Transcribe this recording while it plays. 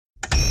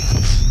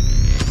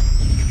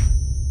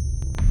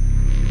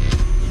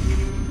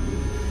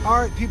All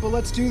right, people,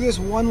 let's do this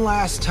one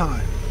last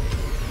time.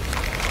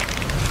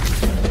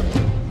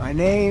 My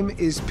name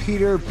is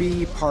Peter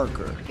B.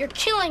 Parker. You're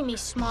killing me,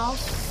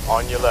 Smalls.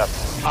 On your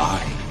left.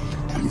 I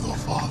am your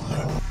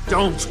father.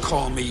 Don't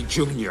call me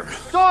Junior.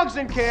 Dogs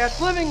and cats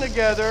living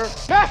together.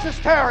 Mass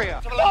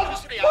hysteria.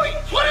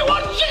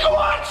 21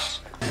 gigawatts!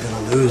 You're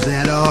gonna lose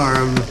that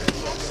arm.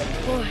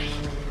 Boy,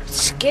 it's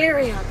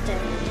scary out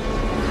there.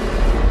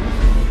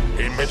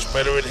 Ain't much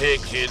better in here,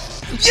 kid.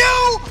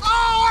 You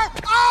are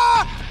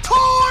a toy!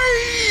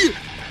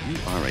 You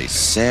are a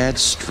sad,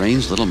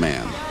 strange little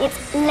man. It's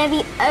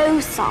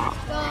Leviosa,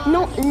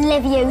 not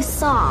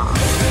Leviosa.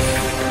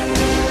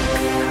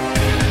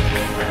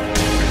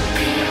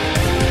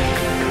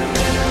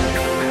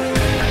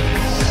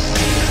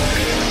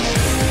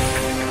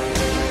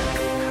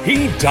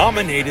 He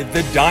dominated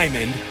the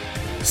diamond,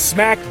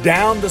 smacked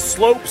down the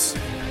slopes,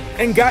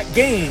 and got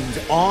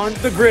gained on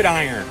the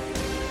gridiron.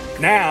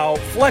 Now,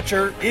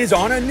 Fletcher is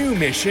on a new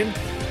mission,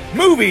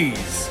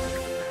 movies.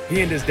 He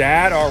and his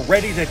dad are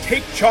ready to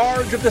take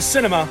charge of the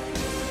cinema.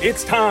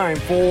 It's time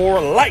for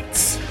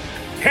Lights,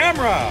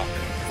 Camera,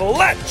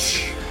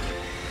 Fletch.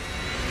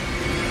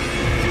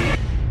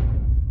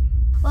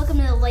 Welcome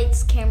to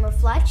Lights, Camera,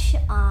 Fletch.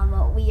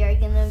 We are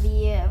going to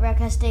be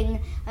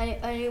broadcasting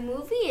a new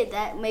movie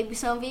that maybe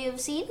some of you have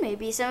seen,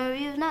 maybe some of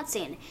you have not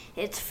seen.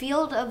 It's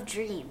Field of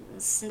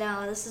Dreams.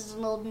 Now, this is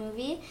an old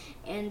movie,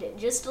 and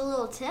just a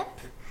little tip.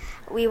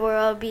 We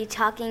will be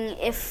talking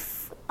if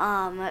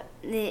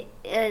the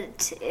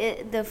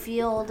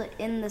field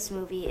in this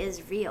movie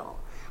is real.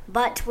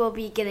 But we'll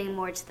be getting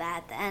more to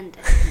that at the end.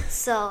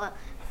 So...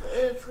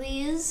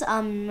 please,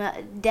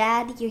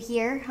 Dad, you're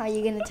here. Are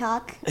you gonna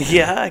talk?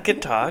 Yeah, I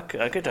could talk.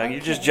 Okay. You're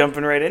just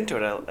jumping right into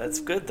it. That's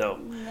good, though.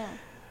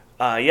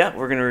 Yeah.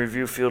 We're gonna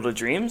review Field of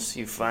Dreams.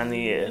 You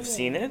finally have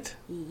seen it.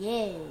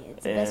 Yeah,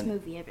 it's the best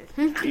movie ever.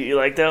 You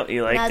liked that?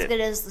 You liked it? Not as good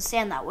as The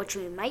Sandlot, which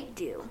we might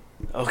do.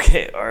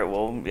 Okay. All right.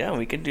 Well, yeah,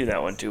 we can do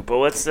that one too. But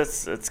let's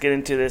get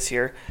into this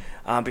here.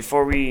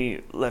 Before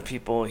we let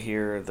people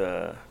hear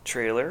the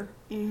trailer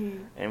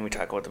and we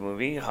talk about the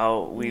movie,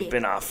 how we've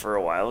been off for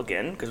a while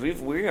again because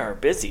we are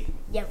busy.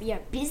 Yeah, we are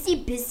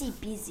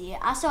busy.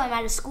 Also, I'm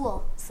out of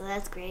school, so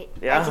that's great.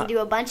 Yeah. I can do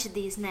a bunch of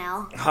these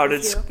now. How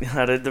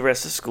did the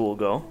rest of school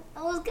go?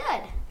 It was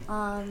good.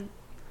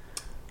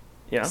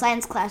 Yeah.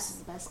 Science class is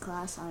the best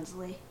class,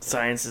 honestly.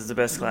 Science is the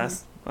best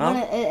class. Well,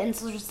 and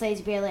social studies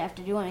you barely have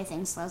to do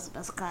anything, so that's the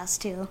best class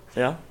too.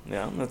 Yeah,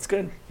 that's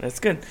good.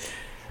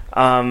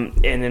 And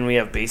then we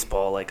have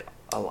baseball, like,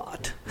 a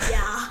lot.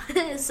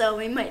 Yeah, so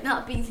we might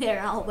not be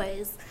there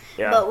always.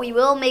 Yeah. But we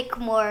will make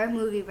more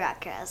movie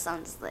broadcasts,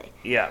 honestly.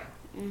 Yeah.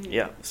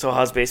 Yeah. So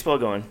how's baseball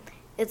going?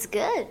 It's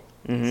good.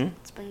 Mm-hmm.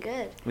 It's been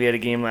good. We had a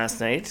game last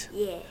night.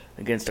 Yeah.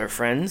 Against our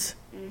friends.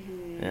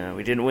 Mm-hmm. Yeah,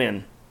 we didn't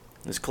win.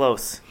 It was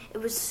close. It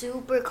was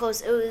super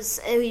close.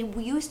 We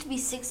used to be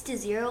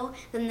 6-0.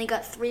 Then they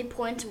got 3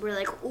 points, and we were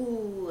like,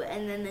 ooh.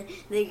 And then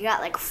they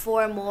got like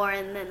 4 more,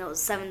 and then it was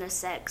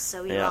 7-6.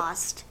 So we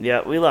lost.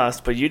 Yeah, we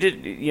lost. But you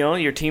did.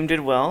 Your team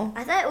did well.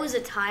 I thought it was a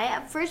tie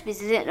at first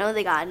because I didn't know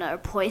they got another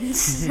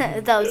points.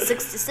 I thought it was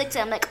 6-6. And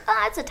I'm like,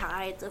 it's a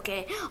tie. It's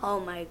okay. Oh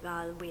my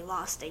God, we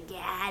lost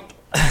again.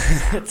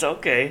 It's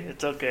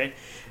okay.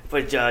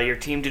 But your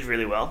team did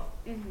really well.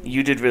 Mm-hmm.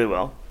 You did really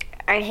well.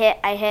 I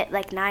hit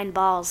like 9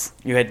 balls.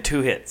 You had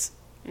 2 hits.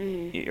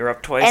 Mm-hmm. You're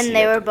up twice. And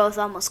they were both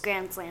almost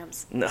grand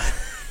slams. No.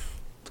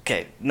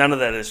 Okay, none of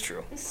that is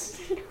true.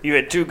 You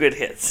had 2 good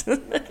hits.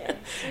 Okay.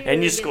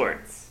 And you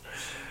scored.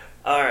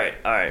 All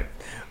right.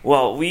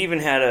 Well, we even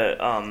had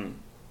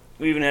one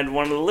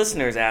of the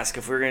listeners ask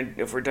if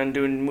we're done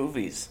doing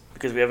movies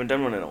because we haven't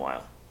done one in a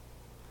while.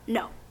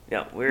 No.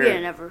 Yeah, we're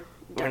never.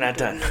 We're not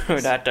done.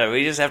 We're not done.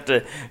 We just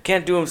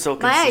can't do them so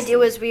consistently. My idea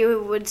was we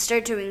would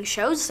start doing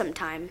shows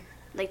sometime.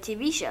 Like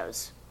TV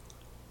shows.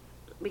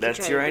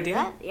 That's your idea?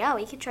 That. Yeah,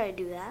 we could try to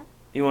do that.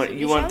 You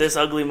want this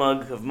ugly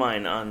mug of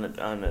mine on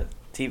the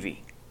TV?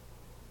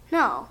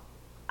 No,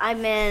 I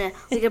mean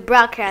we could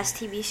broadcast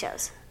TV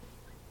shows.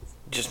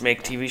 Just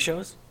make TV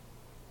shows,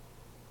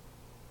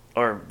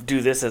 or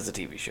do this as a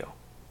TV show?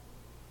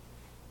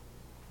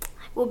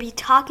 We'll be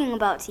talking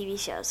about TV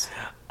shows.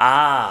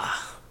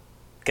 Ah,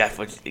 got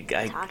what?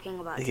 Talking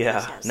about TV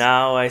Yeah. shows.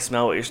 Now I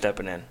smell what you're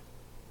stepping in.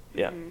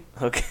 Yeah.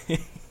 Mm-hmm. Okay.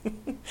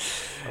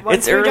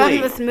 Once we're done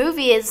with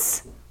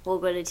movies, we'll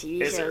go to TV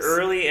shows. It's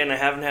early, and I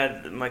haven't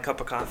had my cup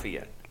of coffee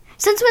yet.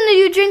 Since when do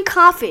you drink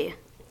coffee?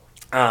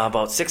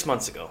 About 6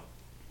 months ago.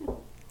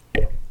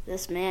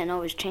 This man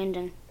always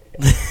changing.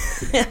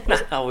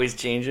 Not always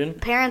changing.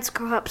 Parents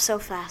grow up so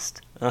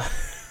fast.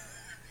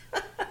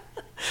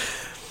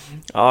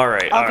 All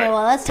right. Okay,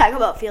 well, let's talk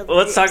about Field of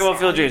Dreams. Let's talk about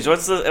Field of Dreams.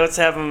 Let's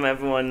have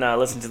everyone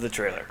listen to the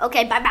trailer.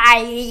 Okay,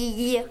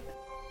 bye-bye.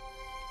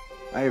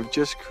 I have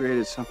just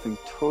created something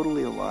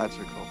totally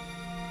illogical.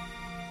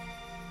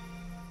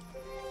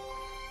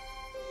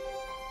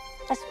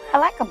 That's what I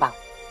like about it.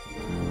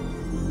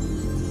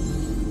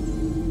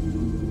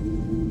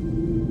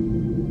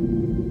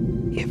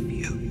 If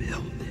you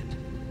build it,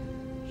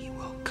 he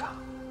will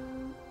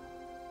come.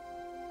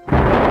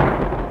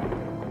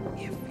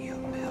 If you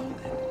build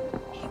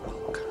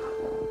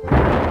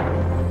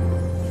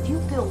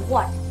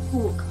Who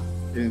will come?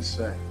 You didn't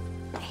say.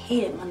 I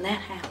hate it when that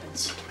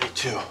happens. Me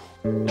too.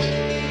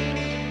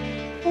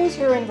 Who's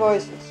hearing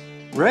voices?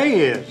 Ray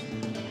is.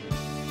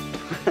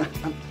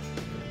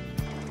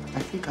 I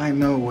think I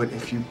know what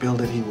 "if you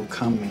build it, he will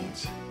come"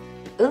 means.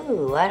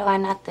 Ooh, why do I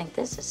not think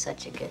this is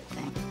such a good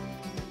thing?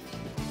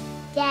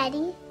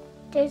 Daddy,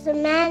 there's a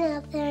man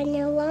out there on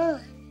your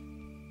lawn.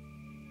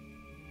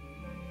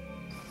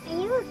 Are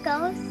you a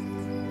ghost?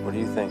 What do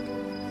you think?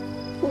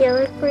 You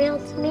look real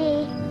to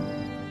me.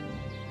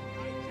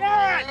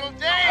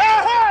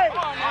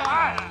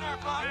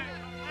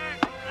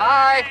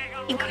 Hi.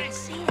 You couldn't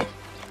see it.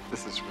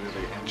 This is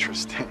really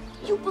interesting.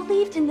 You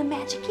believed in the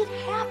magic. It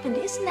happened.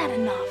 Isn't that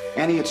enough?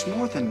 Annie, it's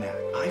more than that.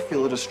 I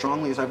feel it as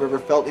strongly as I've ever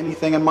felt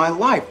anything in my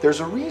life.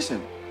 There's a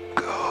reason.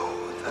 Go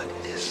the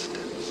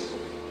distance.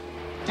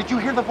 Did you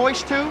hear the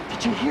voice too?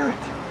 Did you hear it?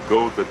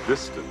 Go the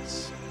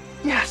distance.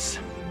 Yes.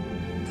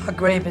 Doc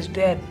Grave is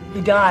dead.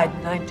 He died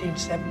in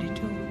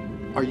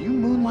 1972. Are you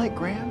Moonlight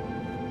Graham?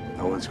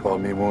 No one's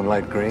called me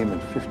Moonlight Graham in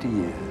 50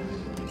 years.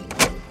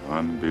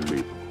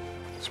 Unbelievable.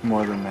 It's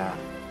more than that.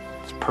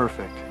 It's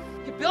perfect.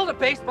 You build a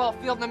baseball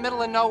field in the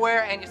middle of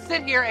nowhere and you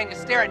sit here and you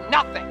stare at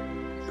nothing.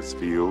 This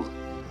field,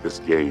 this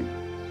game,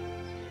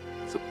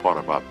 it's a part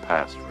of our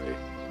past, Ray.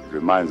 It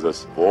reminds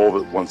us of all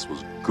that once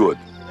was good.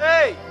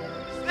 Hey,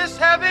 is this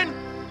heaven?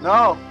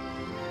 No.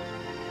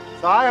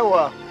 It's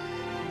Iowa.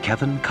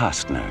 Kevin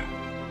Costner,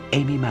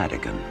 Amy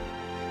Madigan,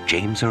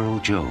 James Earl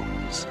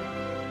Jones,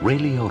 Ray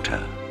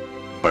Liotta,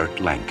 Burt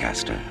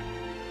Lancaster.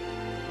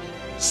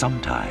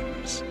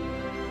 Sometimes,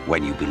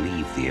 when you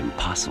believe the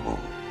impossible,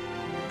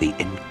 the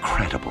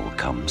incredible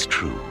comes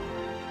true.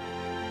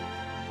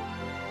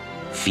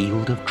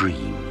 Field of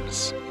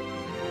Dreams.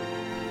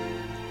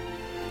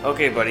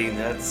 Okay, buddy,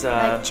 that's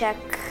Mic check,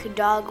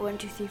 dog 1,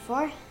 2, 3,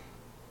 4.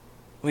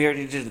 we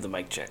already did the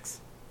mic checks.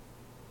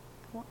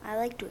 Well, I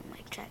like doing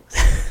mic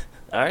checks.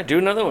 All right, do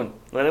another one.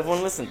 Let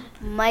everyone listen.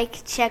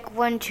 Mic check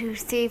 1, 2,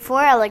 3, 4.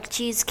 I like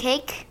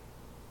cheesecake.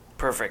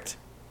 Perfect.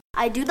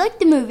 I do like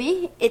the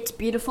movie. It's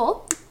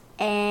beautiful.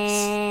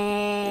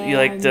 And You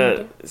like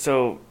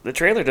so the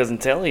trailer doesn't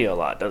tell you a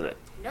lot, does it?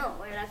 No,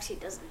 it actually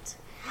doesn't.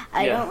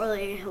 I Yeah. don't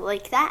really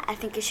like that. I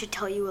think it should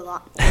tell you a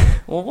lot.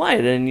 Well,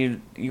 why? Then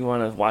you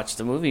want to watch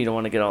the movie. You don't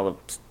want to get all the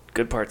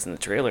good parts in the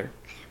trailer.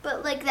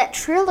 But like that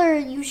trailer,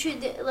 you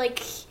should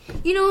like,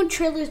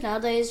 trailers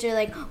nowadays are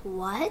like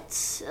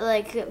what?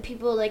 Like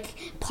people like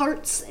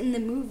parts in the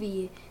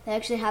movie that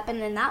actually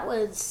happened, and that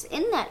was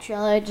in that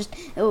trailer. Just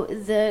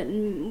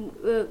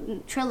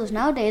the trailers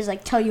nowadays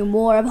like tell you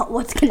more about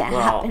what's gonna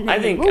happen. I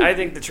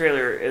think the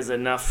trailer is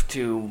enough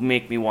to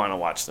make me want to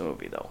watch the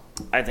movie, though.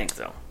 I think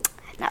so.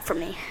 Not for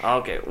me.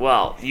 Okay,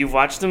 well, you've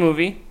watched the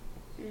movie.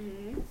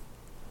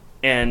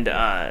 And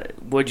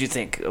what'd you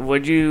think? Why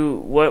don't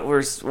you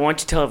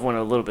tell everyone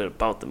a little bit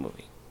about the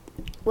movie?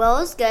 Well, it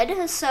was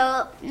good.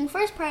 So the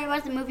first part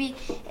about the movie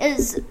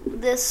is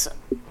this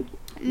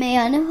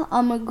man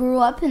grew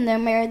up and they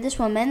married this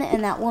woman,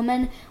 and that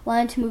woman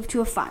wanted to move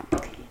to a farm.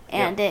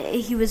 And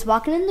he was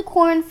walking in the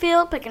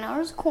cornfield, picking out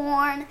his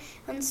corn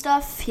and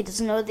stuff. He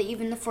doesn't know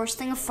even the first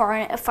thing of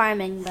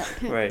farming, but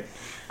right.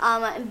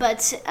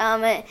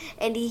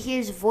 And he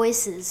hears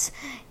voices.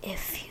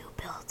 If you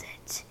build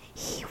it,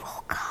 he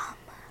will come.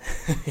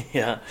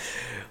 Yeah,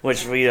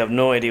 which we have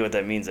no idea what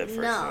that means at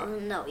first.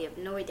 No, we have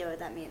no idea what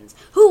that means.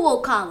 Who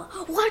will come?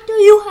 What do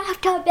you have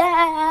to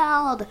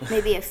build?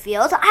 Maybe a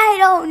field? I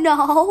don't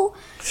know.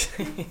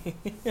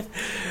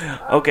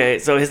 Okay,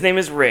 so his name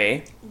is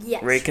Ray.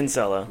 Yes. Ray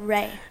Kinsella.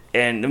 Ray.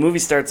 And the movie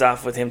starts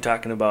off with him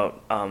talking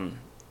about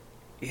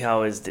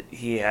how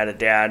he had a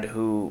dad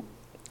who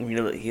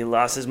he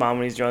lost his mom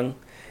when he was young,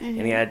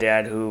 and he had a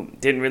dad who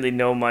didn't really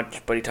know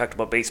much, but he talked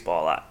about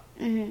baseball a lot.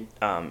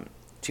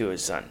 To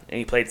his son, and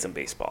he played some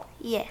baseball.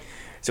 Yeah.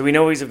 So we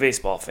know he's a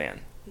baseball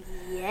fan.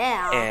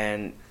 Yeah.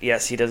 And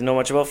yes, he doesn't know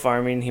much about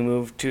farming. He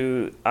moved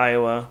to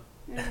Iowa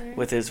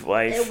with his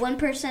wife. One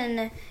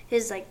person,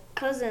 his like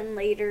cousin,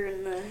 later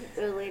in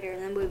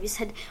the movie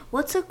said,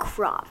 "What's a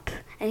crop?"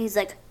 And he's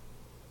like,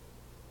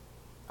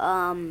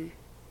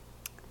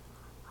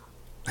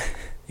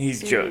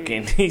 He's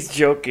joking. He's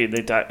joking.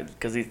 They talk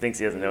because he thinks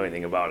he doesn't know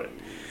anything about it.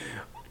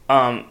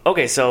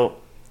 Okay, so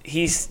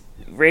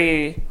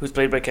Ray, who's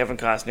played by Kevin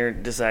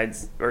Costner,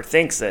 decides or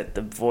thinks that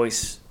the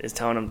voice is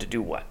telling him to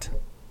do what?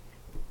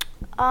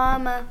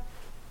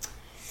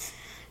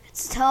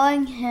 It's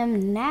telling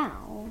him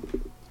now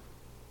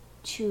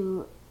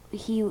to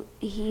he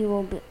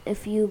will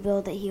if you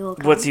build it, he will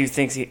come. What does he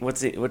think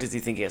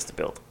he has to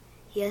build?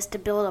 He has to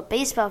build a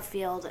baseball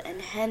field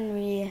in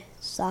Henry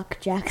Sock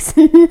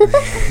Jackson.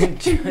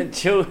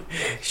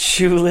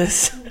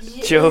 Shoeless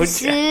Joe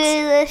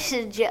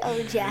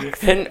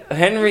Jackson.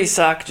 Henry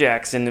Sock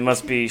Jackson. It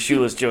must be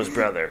Shoeless Joe's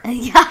brother.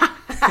 Yeah.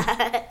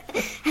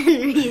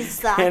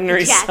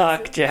 Henry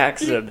Sock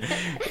Jackson.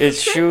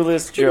 It's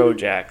Shoeless Joe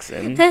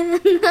Jackson.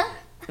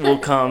 Will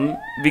come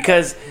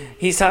because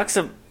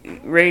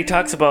Ray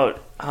talks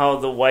about how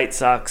the White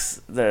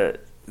Sox,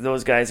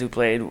 those guys who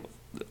played,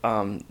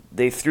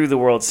 they threw the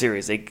World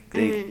Series.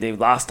 They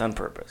lost on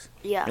purpose.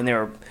 Yeah. And they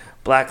were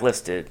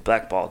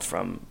blackballed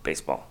from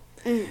baseball.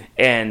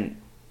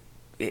 And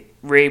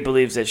Ray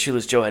believes that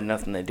Shoeless Joe had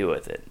nothing to do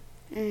with it.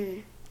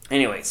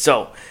 Anyway,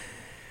 so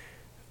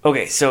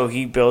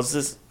he builds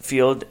this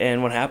field,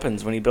 and what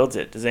happens when he builds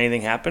it? Does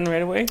anything happen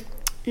right away?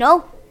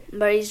 No,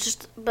 but he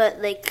just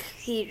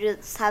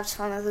has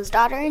fun with his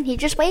daughter, and he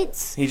just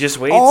waits. He just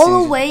waits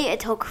all the way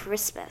until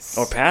Christmas.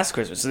 Or past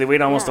Christmas. So they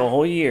wait almost a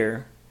whole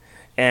year,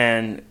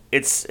 and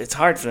it's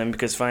hard for them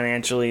because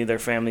financially their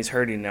family's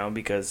hurting now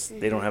because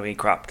they don't have any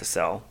crop to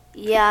sell.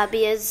 Yeah,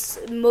 because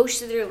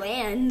most of their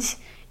land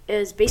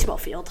is baseball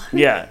field.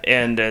 Yeah,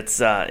 and it's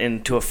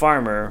to a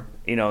farmer,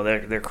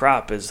 their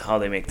crop is how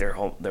they make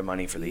their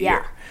money for the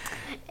year.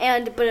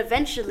 But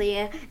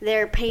eventually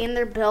they're paying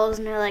their bills,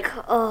 and they're like,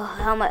 oh,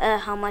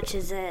 how much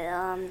is it?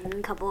 A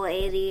couple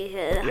 $80,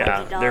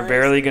 $100. They're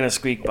barely gonna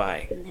squeak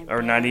by,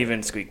 or not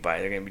even squeak by.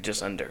 They're gonna be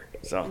just under.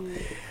 So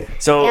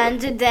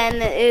and then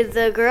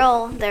the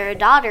girl, their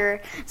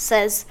daughter,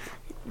 says,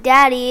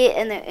 "Daddy,"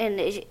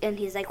 and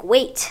he's like,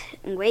 wait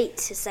a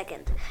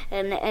second,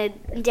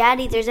 and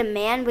Daddy, there's a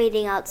man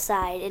waiting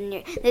outside,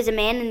 and there's a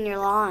man in your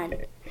lawn,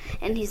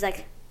 and he's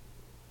like,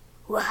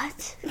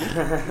 what?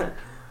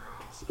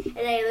 And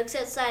then he looks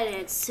outside, and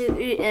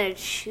it's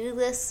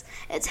shoeless.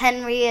 It's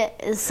Henry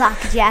Sock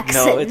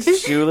Jackson. No,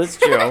 it's Shoeless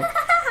Joe.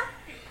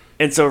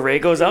 And so Ray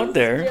goes out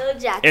there,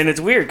 and it's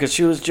weird because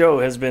Shoeless Joe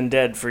has been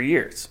dead for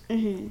years.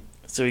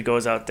 So he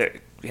goes out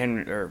there.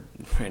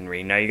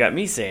 Henry. Now you got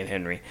me saying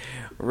Henry.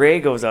 Ray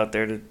goes out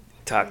there to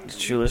talk to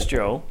Shoeless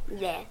Joe.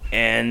 Yeah.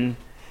 And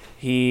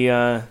he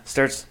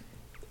starts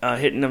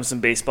hitting him some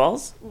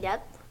baseballs.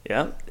 Yep.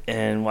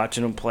 And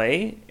watching him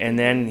play. And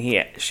then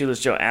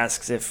Shoeless Joe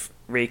asks if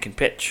Ray can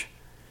pitch.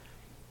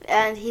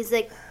 And he's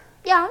like,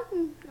 yeah,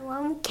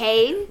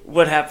 okay.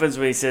 What happens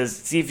when he says,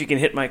 see if you can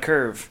hit my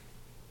curve?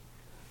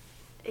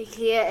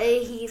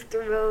 He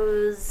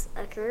throws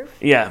a curve.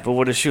 Yeah, but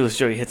what does Shoeless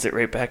Joe? He hits it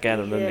right back at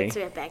him, doesn't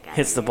he? Right back at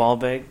hits him, the ball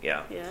bag.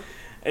 Yeah.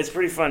 It's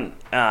pretty fun.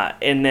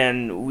 And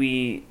then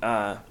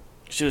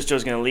Shoeless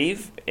Joe's gonna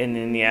leave, and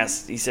then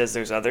he says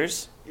there's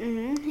others.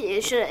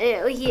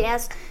 He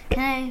asks, can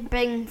I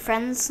bring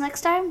friends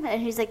next time?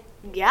 And he's like,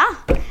 yeah.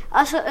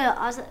 Also,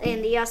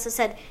 and he also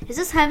said, is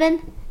this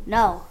heaven?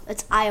 No,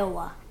 it's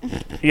Iowa.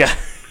 Yeah,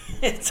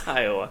 it's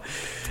Iowa.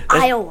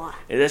 Iowa.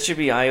 That should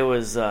be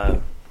Iowa's.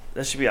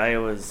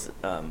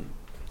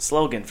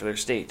 Slogan for their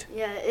state.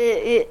 Yeah.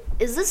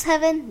 Is this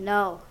heaven?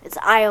 No, it's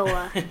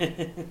Iowa.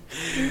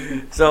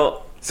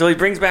 So he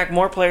brings back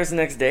more players the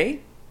next day.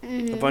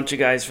 A bunch of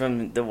guys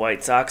from the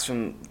White Sox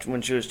from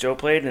when Shoeless Joe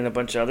played, and a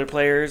bunch of other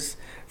players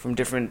from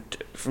different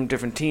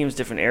teams,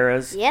 different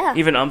eras. Yeah.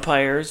 Even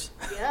umpires.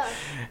 Yeah.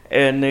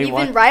 And they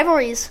even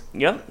rivalries.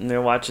 Yep. And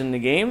they're watching the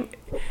game,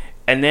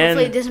 and then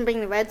hopefully it doesn't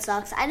bring the Red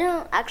Sox. I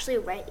don't actually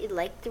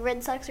like the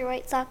Red Sox or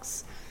White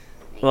Sox.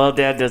 Well,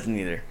 Dad doesn't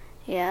either.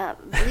 Yeah.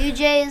 Blue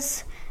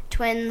Jays,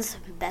 Twins,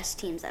 best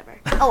teams ever.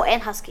 Oh,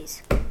 and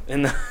Huskies.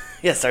 And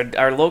yes,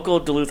 our local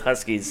Duluth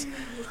Huskies.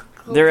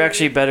 They're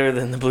actually better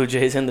than the Blue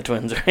Jays and the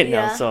Twins right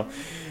now. So,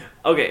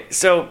 okay,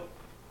 so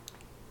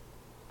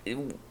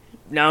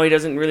now he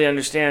doesn't really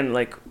understand.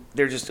 Like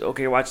they're just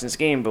watching this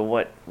game, but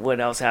what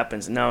else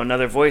happens? Now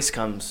another voice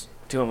comes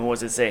to him. What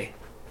does it say?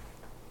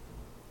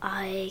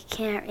 I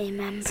can't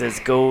remember. It says,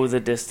 "Go the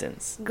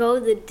distance." Go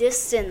the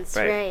distance,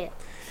 right?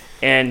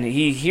 And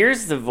he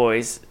hears the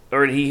voice,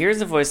 the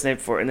night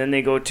before, and then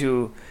they go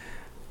to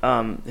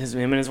him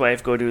and his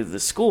wife go to the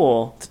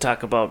school to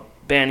talk about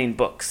banning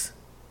books.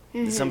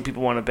 Some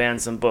people want to ban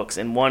some books,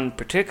 and one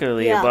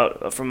particularly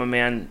from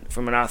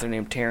an author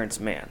named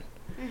Terrence Mann.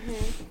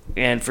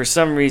 And for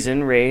some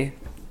reason, Ray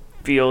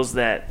feels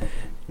that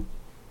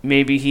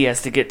maybe he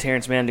has to get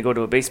Terrence Mann to go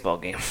to a baseball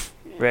game,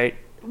 right?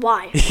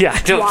 Why? Yeah,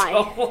 I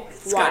don't know.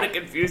 It's kind of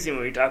confusing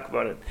when we talk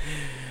about it.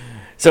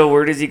 So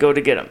where does he go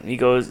to get him? He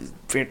goes.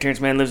 Terrence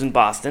Mann lives in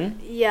Boston.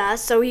 Yeah,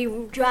 so he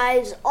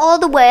drives all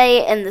the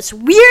way in this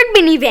weird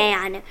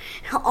minivan,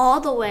 all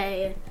the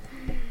way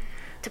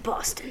to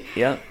Boston.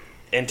 Yeah.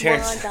 And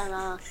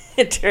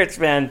Terrence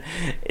Mann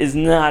is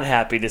not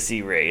happy to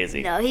see Ray, is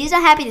he? No, he's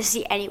not happy to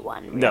see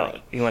anyone. Really. No,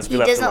 he wants to be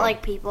left alone. He doesn't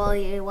like people.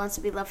 He wants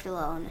to be left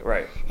alone.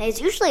 Right. And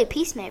he's usually a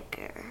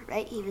peacemaker,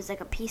 right? He was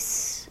like a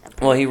peace.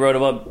 Well, he wrote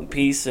about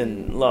peace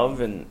and love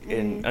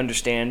and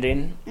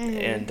understanding,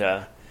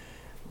 and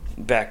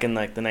back in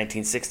like the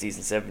 1960s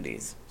and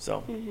 70s,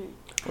 so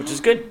which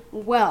is good.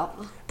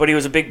 Well, but he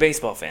was a big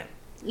baseball fan.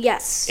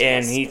 Yes.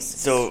 And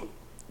so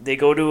they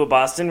go to a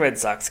Boston Red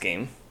Sox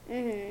game.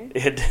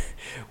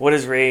 What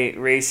does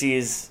Ray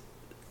sees?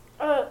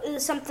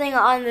 Something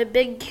on the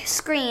big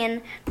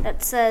screen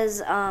that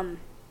says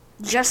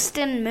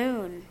Justin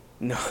Moon.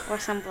 No. Or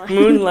something.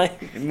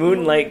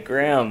 Moonlight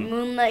Graham.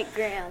 Moonlight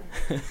Graham,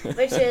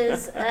 which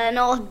is an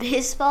old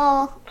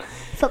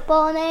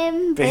football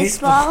name.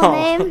 Baseball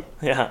name.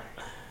 Yeah.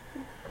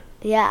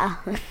 Yeah.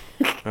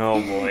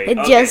 Oh boy. It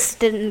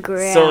Justin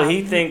Graham. So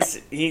he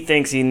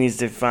thinks he needs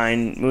to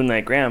find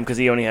Moonlight Graham because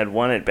he only had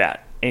one at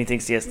bat, and he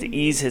thinks he has to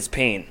ease his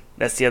pain.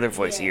 That's the other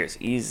voice he hears.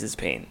 Ease his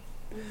pain.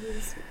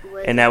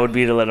 And that would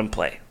be to let him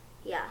play.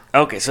 Yeah.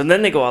 Okay, so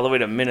then they go all the way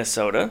to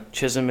Minnesota,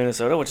 Chisholm,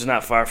 Minnesota, which is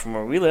not far from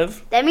where we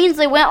live. That means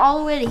they went all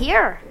the way to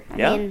here.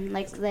 Yeah. I mean,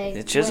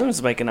 like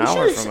Chisholm's like an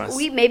hour from us.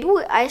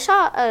 I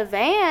saw a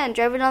van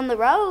driving on the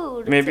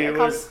road. Maybe it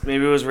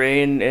was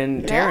Ray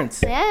and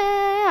Terrence. Yeah.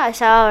 I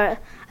saw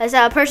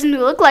a person who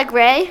looked like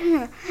Ray,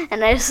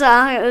 and I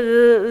saw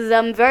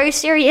them very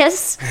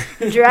serious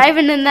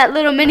driving in that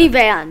little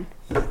minivan.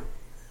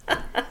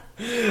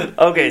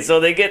 Okay, so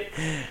they get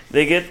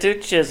to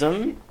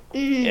Chisholm,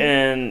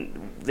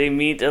 and they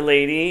meet a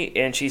lady,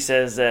 and she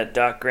says that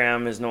Doc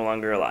Graham is no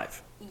longer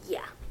alive.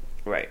 Yeah.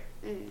 Right.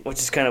 Which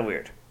is kind of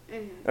weird.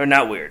 Or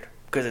not weird,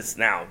 because it's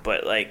now,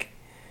 but like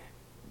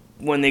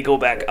when they go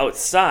back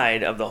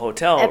outside of the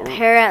hotel.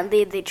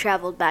 Apparently they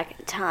traveled back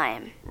in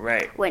time.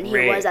 Right. When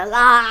he was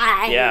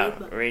alive. Yeah,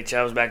 Ray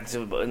travels back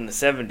in the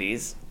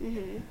 70s,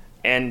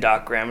 and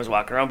Doc Graham is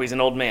walking around, but he's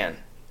an old man.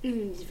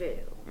 He's very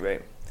old.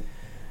 Right.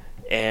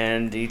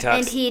 And he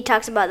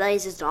talks about that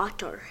he's a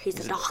doctor.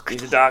 He's a doctor.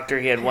 He's a doctor.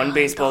 He had one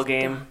baseball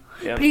game.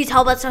 Yep. Please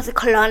help us with the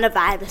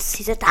coronavirus.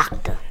 He's a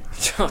doctor.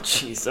 Oh,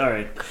 jeez. All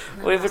right.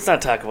 Wait, let's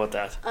not talk about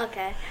that.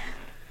 Okay.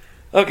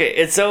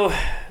 Okay, and so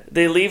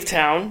they leave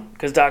town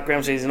because Doc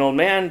Graham says he's an old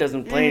man,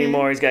 doesn't play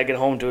anymore. He's got to get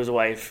home to his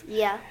wife.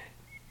 Yeah.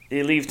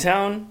 They leave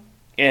town,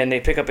 and they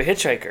pick up a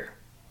hitchhiker.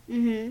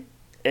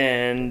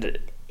 And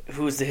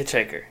who's the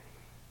hitchhiker?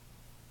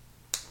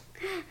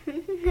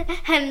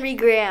 Henry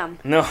Graham.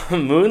 No,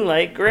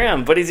 Moonlight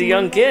Graham, but he's a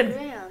young kid.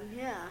 Graham,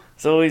 yeah.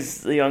 So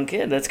he's a young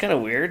kid. That's kind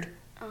of weird.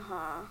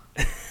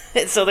 Uh-huh.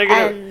 So they're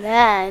gonna. And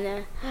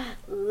then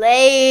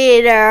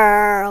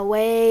later,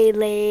 way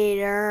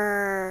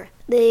later,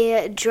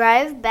 they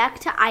drive back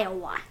to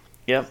Iowa.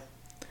 Yep.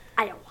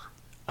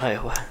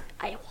 Iowa.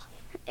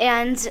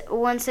 And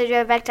once they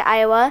drive back to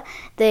Iowa,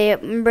 they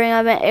bring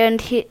up and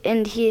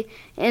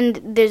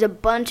there's a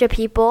bunch of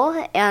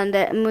people, and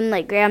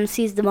Moonlight Graham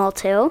sees them all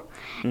too,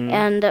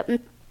 and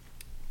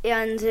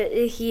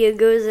he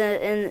goes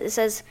and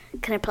says,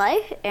 "Can I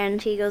play?"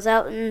 And he goes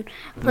out and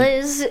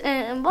plays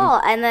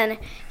ball, and then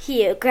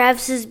he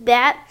grabs his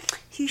bat,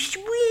 he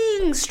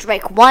swings,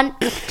 strike one,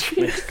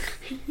 he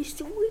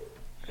swings.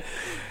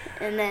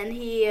 And then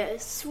he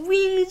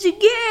swings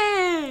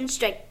again,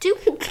 strike two.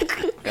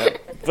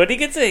 But he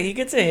gets a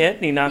hit,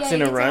 and he knocks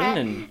in a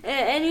run,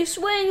 and he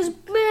swings,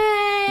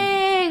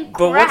 bang.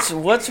 But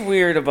what's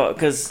weird about,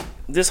 because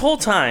this whole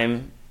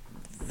time,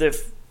 the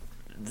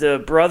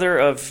brother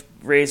of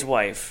Ray's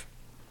wife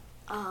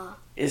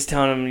is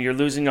telling him, you're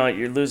losing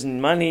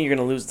money, you're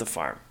gonna lose the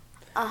farm.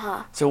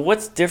 So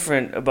what's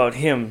different about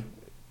him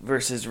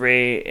versus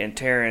Ray and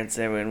Terrence,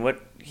 and what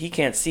he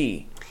can't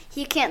see?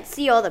 He can't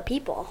see all the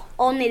people.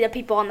 Only the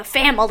people in the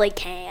family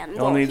can.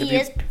 Well, he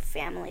is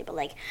family, but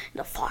like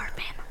the far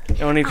family.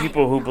 Only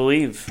people who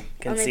believe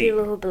can see. Only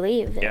people who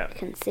believe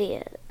can see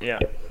it. Yeah.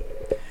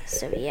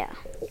 So yeah.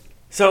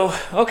 So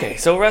okay,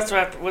 so let's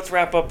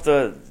wrap up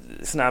the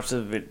synopsis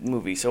of the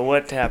movie. So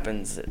what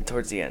happens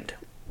towards the end?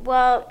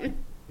 Well,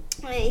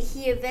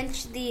 he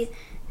eventually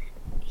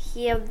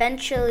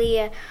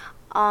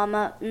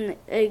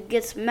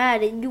gets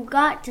mad, and you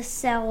got to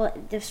sell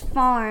this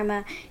farm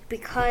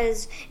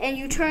and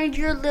you turned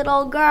your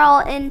little girl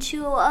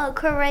into a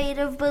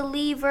creative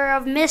believer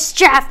of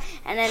mischief,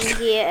 and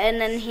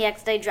then he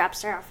actually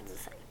drops her off the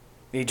thing.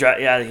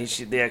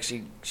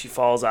 She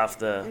falls off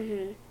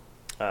the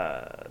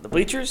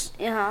bleachers.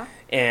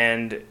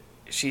 And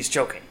she's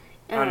choking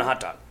on a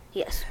hot dog.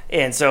 Yes.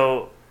 And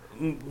so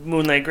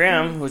Moonlight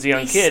Graham, who's a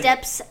young kid,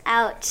 steps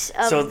out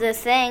of the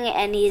thing,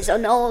 and he's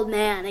an old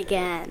man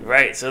again.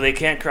 Right, so they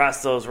can't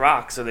cross those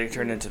rocks, so they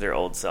turn into their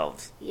old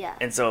selves. Yeah.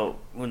 And so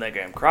Moonlight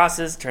Graham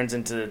crosses, turns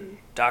into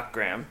Doc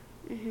Graham,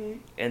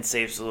 and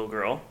saves the little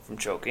girl from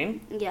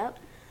choking. Yep.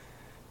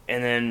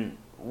 And then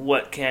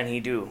what can he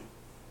do?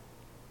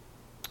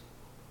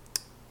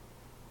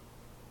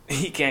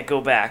 He can't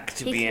go back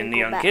to being the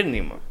young kid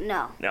anymore.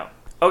 No.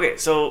 Okay,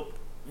 so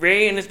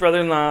Ray and his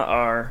brother-in-law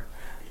are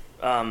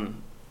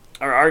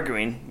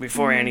arguing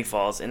before Annie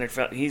falls, and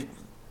he's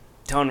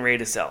telling Ray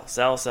to sell.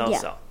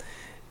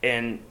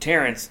 And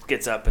Terrence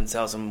gets up and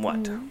sells him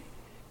what?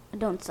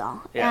 Don't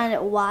sell. Yeah.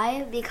 And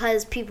why?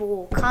 Because people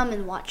will come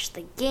and watch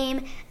the game,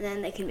 and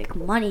then they can make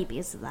money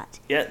because of that.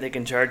 Yeah, they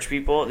can charge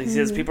people. He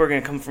says people are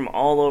going to come from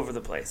all over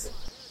the place.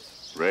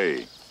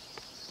 Ray,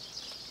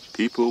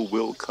 people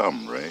will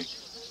come, Ray.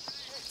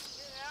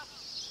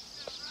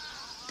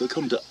 They'll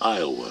come to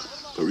Iowa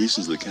for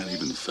reasons they can't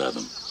even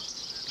fathom.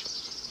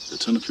 They'll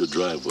turn up your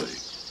driveway,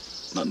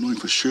 not knowing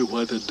for sure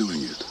why they're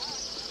doing it.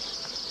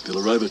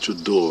 They'll arrive at your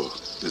door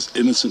as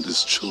innocent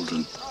as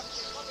children,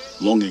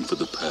 longing for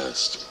the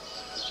past.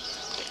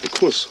 Of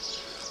course,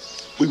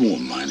 we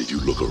won't mind if you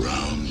look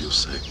around, you'll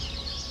say.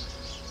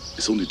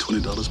 It's only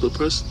 $20 per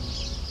person.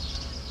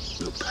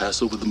 They'll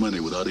pass over the money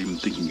without even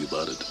thinking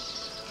about it.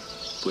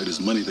 For it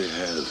is money they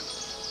have,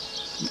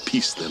 and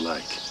peace they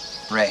like.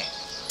 Ray,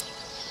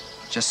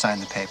 just sign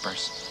the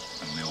papers.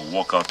 And they'll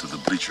walk out to the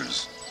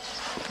bleachers.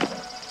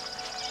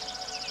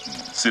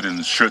 Sit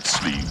in shirt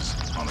sleeves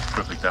on a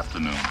perfect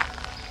afternoon.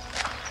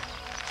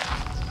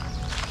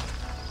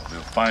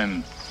 They'll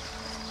find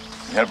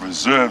They have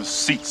reserved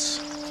seats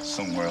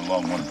somewhere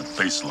along one of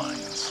the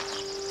baselines,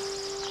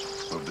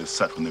 where they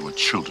sat when they were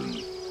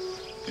children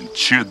and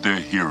cheered their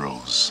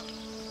heroes.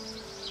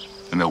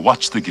 And they'll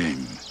watch the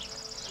game,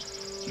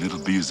 and it'll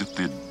be as if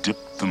they'd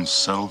dipped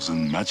themselves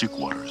in magic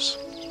waters.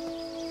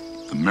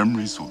 The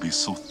memories will be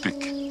so thick,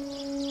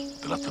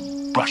 they'll have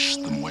to brush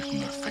them away from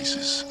their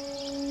faces.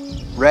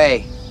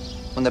 Ray,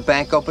 when the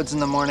bank opens in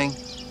the morning,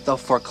 they'll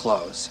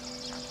foreclose.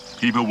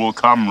 People will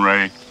come,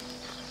 Ray.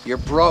 You're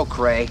broke,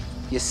 Ray.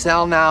 You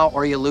sell now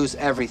or you lose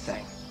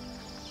everything.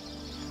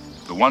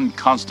 The one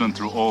constant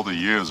through all the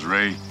years,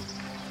 Ray,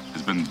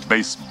 has been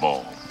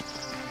baseball.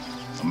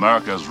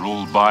 America has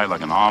rolled by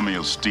like an army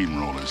of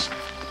steamrollers.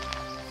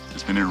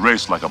 It's been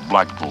erased like a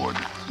blackboard,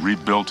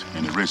 rebuilt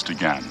and erased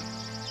again.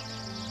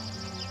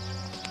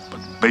 But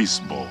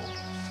baseball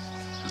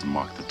has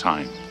marked the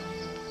time.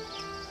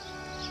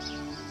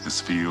 This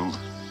field,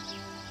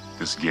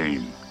 this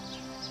game,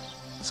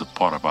 it's a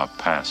part of our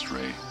past,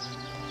 Ray.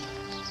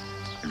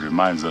 It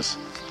reminds us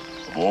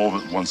of all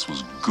that once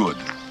was good,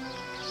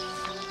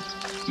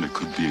 and it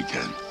could be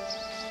again.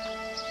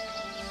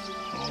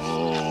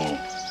 Oh,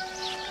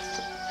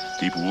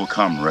 people will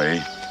come,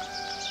 Ray.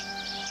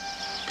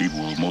 People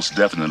will most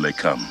definitely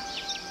come.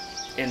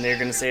 And they're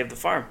gonna save the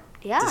farm.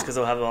 Yeah. Just because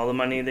they'll have all the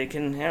money they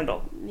can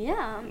handle.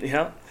 Yeah.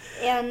 Yeah.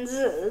 And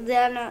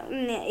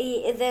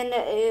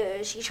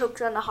then she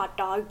chokes on the hot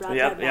dog. Blah,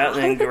 Yep, blah,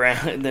 yeah.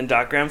 blah. Then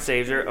Doc Graham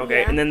saves her.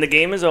 Okay, Yeah. and then the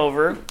game is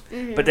over.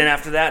 Mhm. But then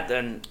after that,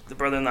 then the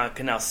brother-in-law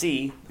can now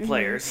see the Mhm.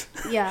 players.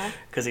 Yeah.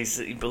 Because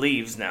he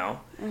believes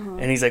now,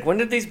 Mhm. and he's like, "When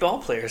did these ball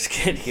players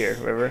get here?"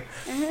 Remember?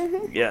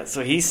 Yeah.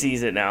 So he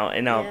sees it now,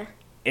 and Yeah.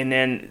 and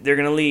then they're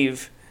gonna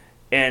leave,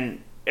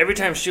 and every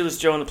time Shoeless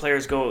Joe and the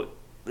players go,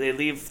 they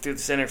leave through the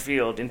center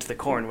field into the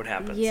corn. What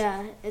happens?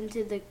 Yeah,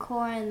 into the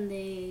corn,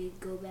 they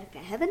go back to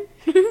heaven.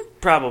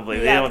 Probably.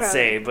 They Yeah, don't probably.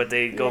 say, but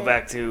they go Yeah.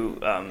 back to,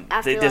 they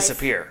Afterlife.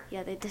 disappear.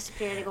 Yeah, they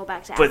disappear. They go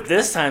back to But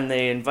this afterlife. time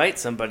they invite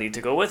somebody to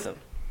go with them.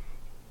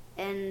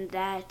 And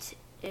that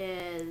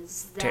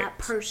is that Terrence.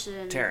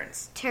 person.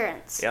 Terrence.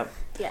 Terrence. Yep.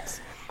 Yes.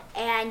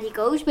 And he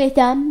goes with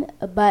them,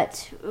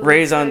 but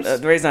Ray's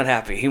first- Ray's not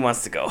happy. He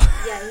wants to go.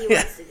 Yeah, he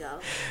wants to go.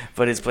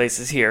 But his place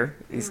is here.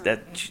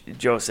 That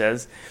Joe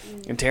says,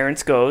 and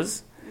Terrence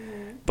goes.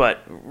 But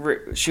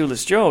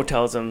Shoeless Joe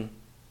tells him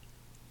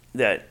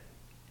that,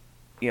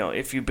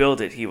 if you build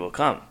it, he will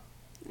come.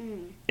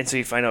 And so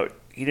you find out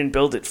he didn't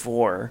build it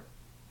for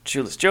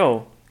Shoeless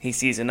Joe. He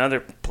sees another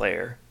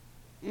player.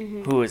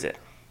 Mhm. Who is it?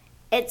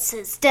 It's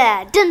his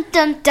dad. Dun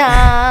dun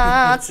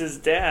dun. It's his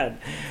dad.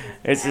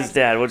 It's his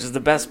dad, which is the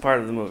best part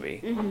of the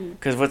movie. Mhm.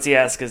 Because what's he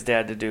ask his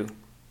dad to do?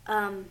 You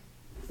want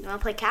to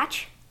play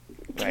catch?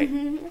 Right.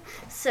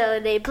 So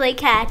they play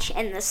catch,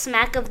 and the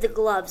smack of the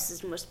gloves is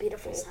the most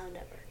beautiful sound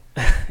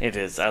ever. It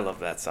is. I love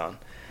that song.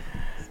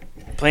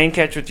 Playing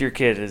catch with your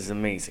kid is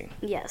amazing.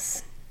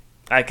 Yes.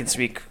 I can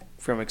speak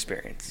from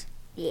experience.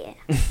 Yeah.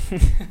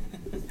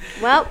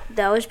 Well,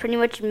 that was pretty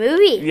much the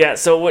movie. Yeah.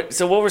 So what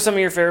were some of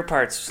your favorite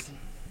parts?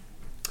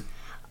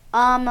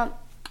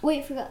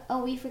 We forgot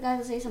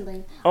to say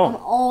something.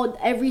 Oh.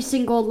 Every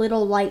single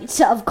little light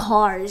of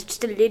cars,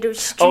 just a little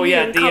stream Oh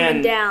yeah, at the coming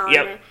end. down.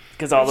 Yep.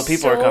 Because all the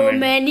people are So coming.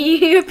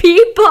 many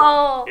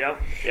people.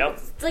 Yep. Yep.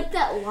 It's like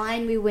that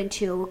line we went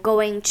to,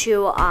 going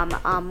to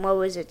what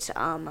was it?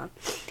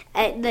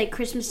 At like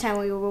Christmas time,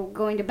 we were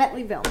going to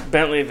Bentleyville.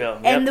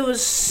 Bentleyville. Yep. And there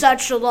was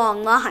such a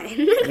long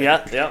line.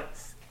 Yep. Yep.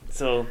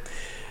 So.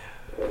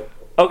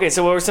 Okay.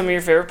 So what were some of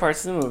your favorite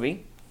parts of the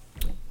movie?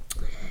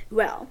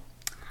 Well,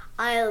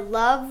 I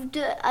loved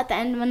at the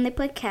end when they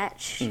played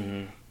catch.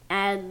 Mm-hmm.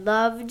 I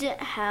loved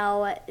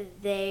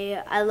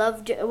I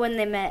loved when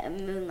they met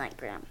Moonlight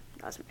Graham.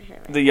 That was my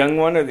favorite. The young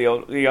one or the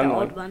old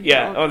one?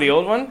 Yeah. The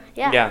old one.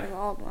 Yeah. The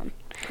old one.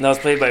 That was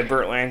played by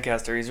Burt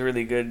Lancaster. He's a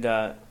really good.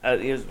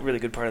 He was a really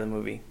good part of the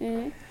movie.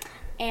 Mm-hmm.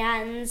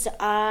 And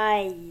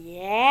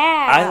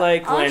yeah. I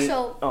like when.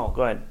 Also, Oh,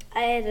 go ahead. I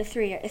had a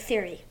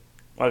theory,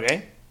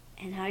 Okay.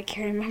 and I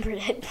can't remember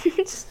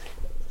it.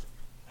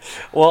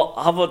 Well,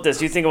 how about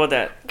this? You think about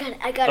that.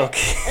 I got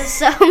Okay. it.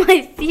 So my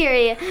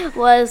theory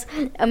was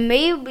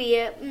maybe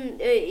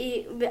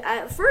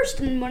at first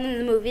in one of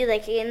the movie,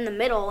 like in the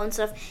middle and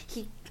stuff,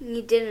 he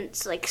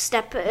didn't like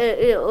step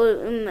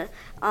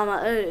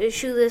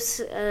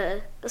Shoeless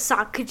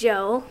Sock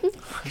Joe.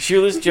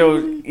 Shoeless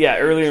Joe. Yeah,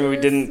 earlier we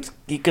didn't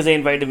because they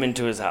invited him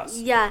into his house.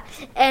 Yeah,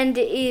 and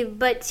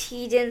but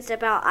he didn't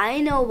step out. I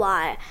know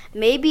why.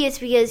 Maybe it's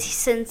because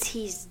since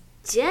he's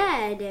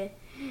dead,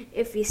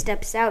 if he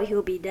steps out,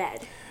 he'll be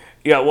dead.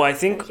 Yeah, well, I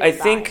think. I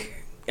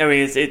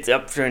mean, it's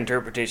up for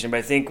interpretation, but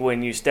I think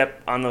when you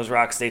step on those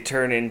rocks, they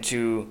turn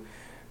into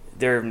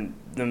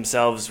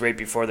themselves right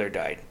before they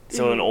died.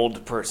 So an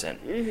old person.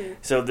 Mm-hmm.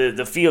 So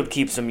the field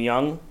keeps them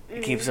young.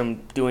 It keeps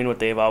them doing what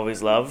they've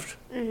always loved.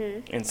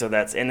 Mm-hmm. And so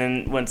and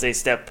then once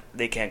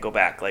they can't go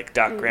back. Like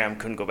Doc Graham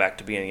couldn't go back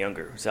to being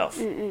younger himself.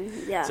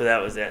 Yeah. So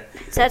that was it.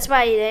 So that's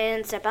why he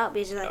didn't step out,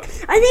 because he's like,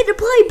 I need to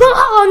play ball,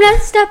 I'm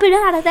not stepping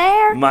out of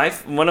there.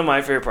 One of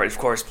my favorite parts, of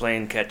course,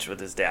 playing catch with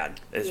his dad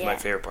is my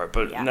favorite part.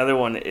 But another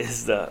one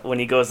is when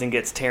he goes and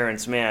gets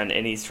Terrence Mann,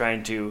 and he's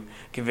trying to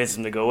convince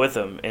him to go with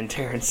him, and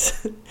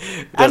Terrence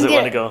doesn't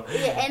want to go.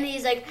 Yeah, and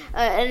he's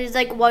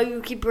like, why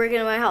you keep breaking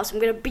into my house? I'm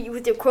gonna beat you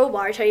with your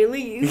crowbar until you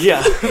leave.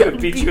 Yeah,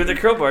 beat you with a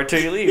crowbar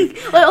until you leave.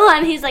 Wait, hold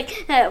on. He's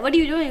like, what are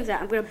you doing with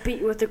that? I'm gonna beat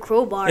you with the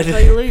crowbar until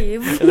you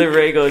leave. And then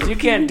Ray goes, you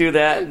can't do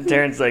that. And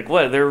Terrence's like,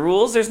 what? There are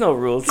rules? There's no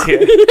rules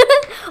here.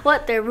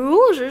 What? There are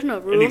rules? There's no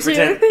rules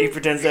here. He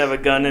pretends to have a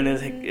gun in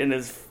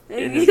his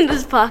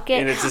pocket.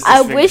 And it's just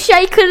I wish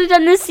I could have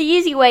done this the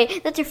easy way.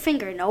 That's your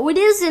finger. No, it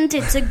isn't.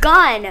 It's a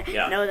gun.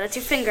 Yeah. No, that's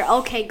your finger.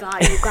 Okay,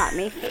 God, you got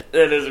me.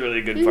 That is a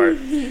really good part.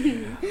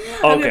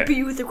 I'm gonna beat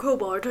you with the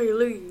crowbar until you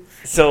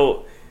leave.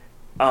 So,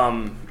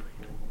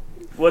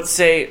 let's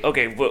say,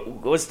 okay,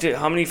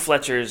 how many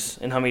Fletchers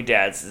and how many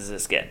dads does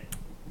this get?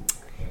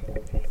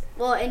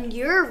 Well, in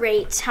your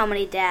rates, how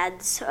many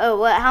dads?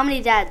 How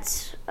many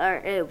dads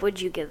would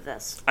you give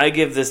this? I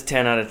give this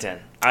 10 out of 10.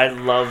 I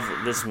love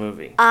this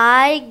movie.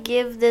 I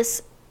give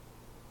this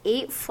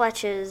 8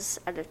 Fletches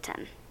out of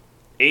 10.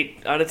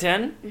 8 out of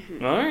 10?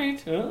 Mm-hmm. All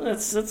right, well,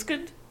 that's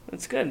good.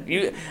 That's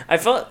good. I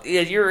felt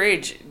at your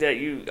age that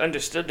you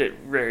understood it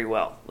very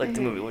well, like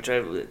the movie,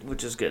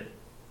 which is good.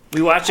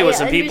 We watched it with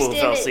some people who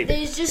fell asleep.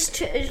 There's just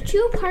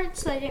two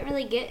parts that I didn't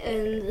really get,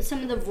 and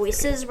some of the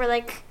voices were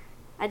like,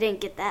 I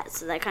didn't get that,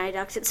 so that kind of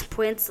docks at some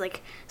points.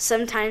 Like,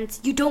 sometimes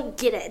you don't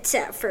get it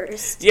at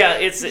first. Yeah,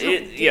 it's a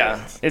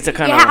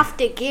kind of... You have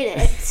to get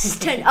it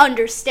to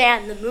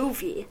understand the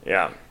movie.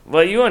 Yeah,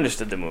 well, you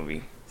understood the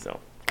movie,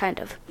 so... Kind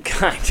of,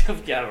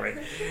 yeah, right.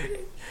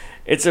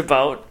 It's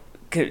about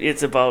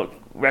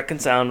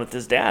reconciling with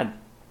his dad,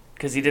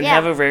 because he didn't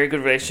have a very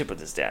good relationship with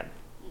his dad.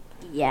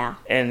 Yeah.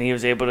 And he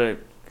was able to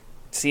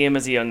see him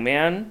as a young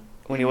man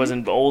when he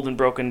wasn't old and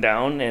broken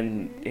down,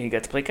 and he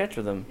got to play catch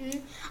with him.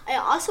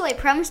 I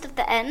promised at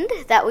the end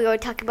that we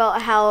would talk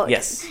about how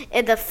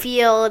the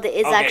field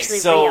is actually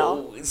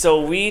real.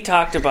 So we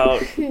talked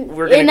about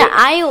we're going to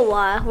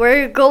Iowa,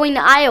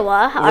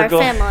 our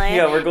family.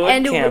 Yeah, we're going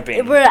and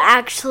camping. We're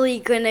actually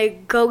going to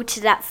go to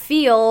that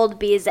field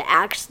because it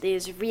actually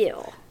is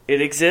real.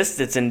 It exists.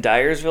 It's in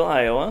Dyersville,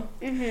 Iowa.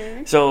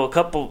 Mm-hmm. So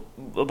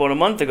about a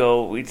month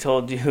ago, we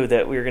told you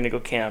that we were going to go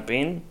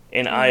camping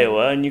in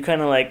Iowa, and you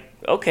kind of like,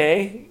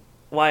 okay,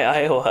 why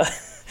Iowa?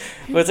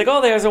 But it's like,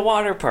 oh, there's a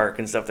water park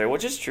and stuff there,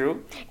 which is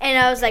true. And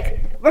I was like,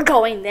 we're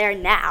going there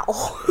now.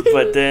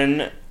 But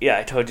then,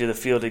 I told you the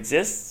field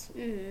exists,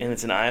 and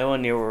it's in Iowa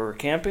near where we're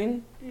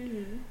camping.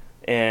 Mm-hmm.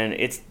 And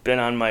it's been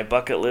on my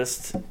bucket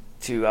list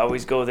to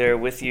always go there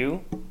with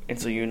you, and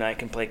so you and I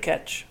can play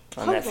catch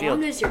on that field. How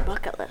long is your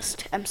bucket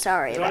list? I'm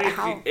sorry, but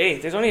how?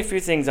 There's only a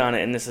few things on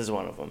it, and this is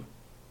one of them.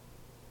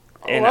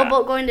 And what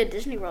about going to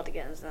Disney World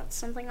again? Is that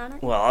something on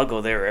it? Well, I'll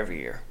go there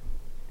every year.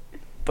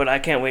 But I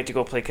can't wait to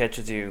go play catch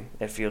with you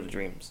at Field of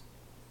Dreams.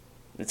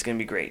 It's going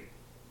to be great.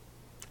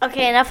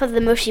 Okay, enough of the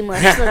mushy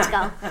mush. Let's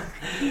go.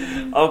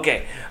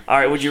 Okay. All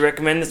right, would you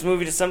recommend this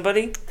movie to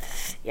somebody?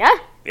 Yeah.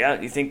 Yeah,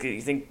 you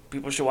think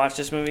people should watch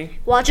this movie?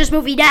 Watch this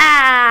movie now!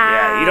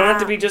 Yeah, you don't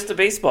have to be just a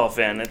baseball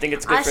fan. I think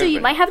it's good for everybody.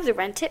 You might have to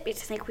rent it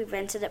because I think we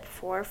rented it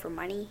before for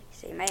money.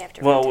 So you might have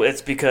to rent it. Well,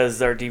 it's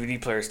because our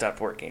DVD player stopped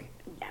working.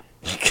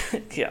 Yeah.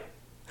 Yeah.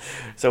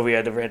 So we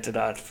had to rent it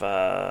off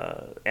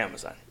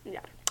Amazon. Yeah.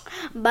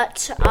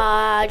 But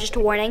just a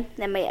warning,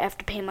 they might have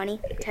to pay money.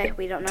 Okay,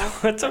 we don't know.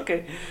 It's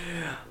okay.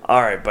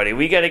 All right, buddy,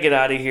 we got to get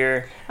out of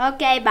here.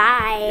 Okay,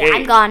 bye. Hey,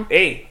 I'm gone.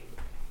 Hey,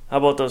 how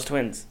about those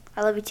twins?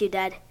 I love you too,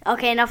 Dad.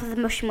 Okay, enough of the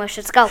mushy mush.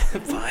 Let's go.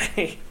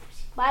 Bye.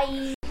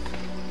 Bye.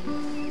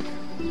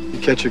 You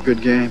catch a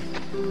good game.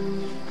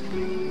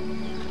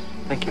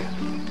 Thank you.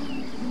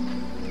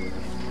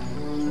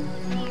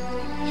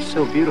 It's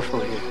so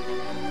beautiful here.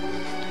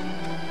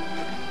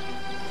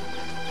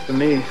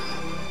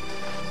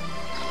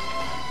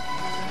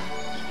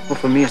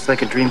 For me, it's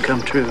like a dream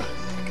come true.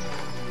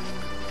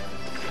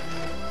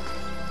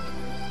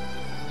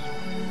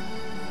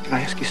 Can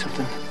I ask you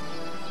something?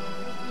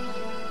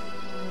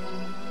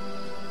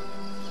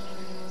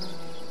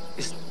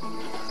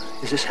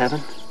 Is this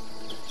heaven?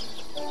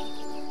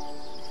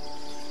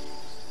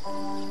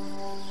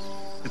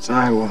 It's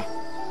Iowa.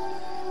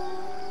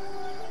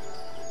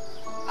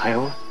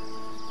 Iowa?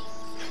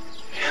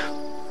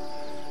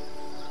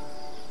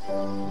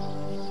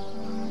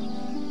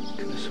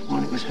 Could have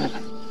sworn it was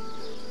heaven.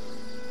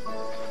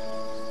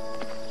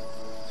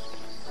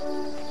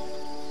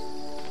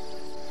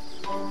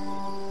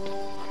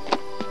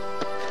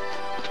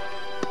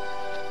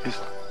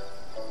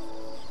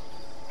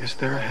 Is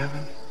there a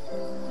heaven?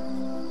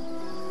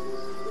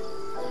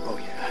 Oh,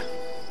 yeah.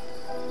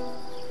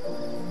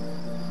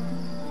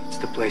 It's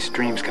the place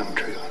dreams come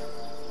true.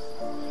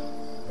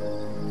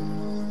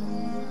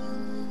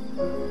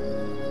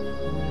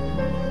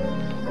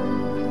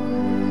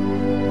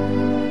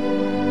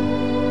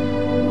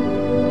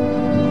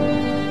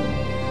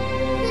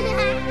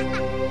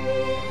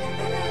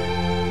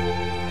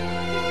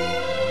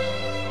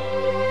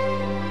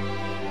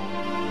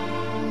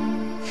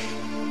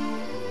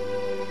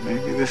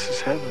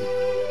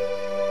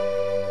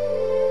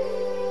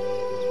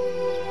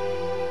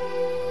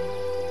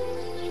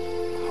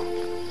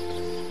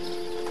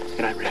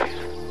 Good night, Ray.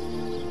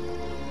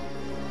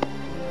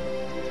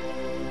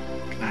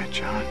 Good night,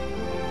 John.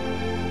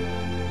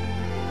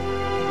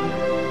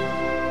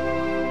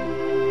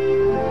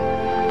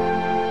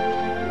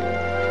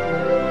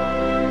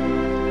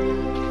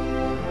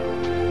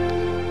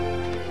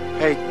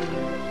 Hey,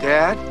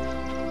 Dad?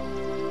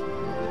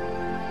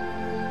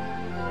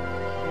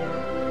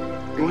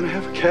 You want to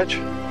have a catch?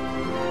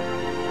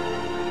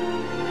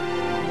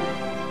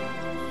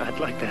 I'd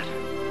like that.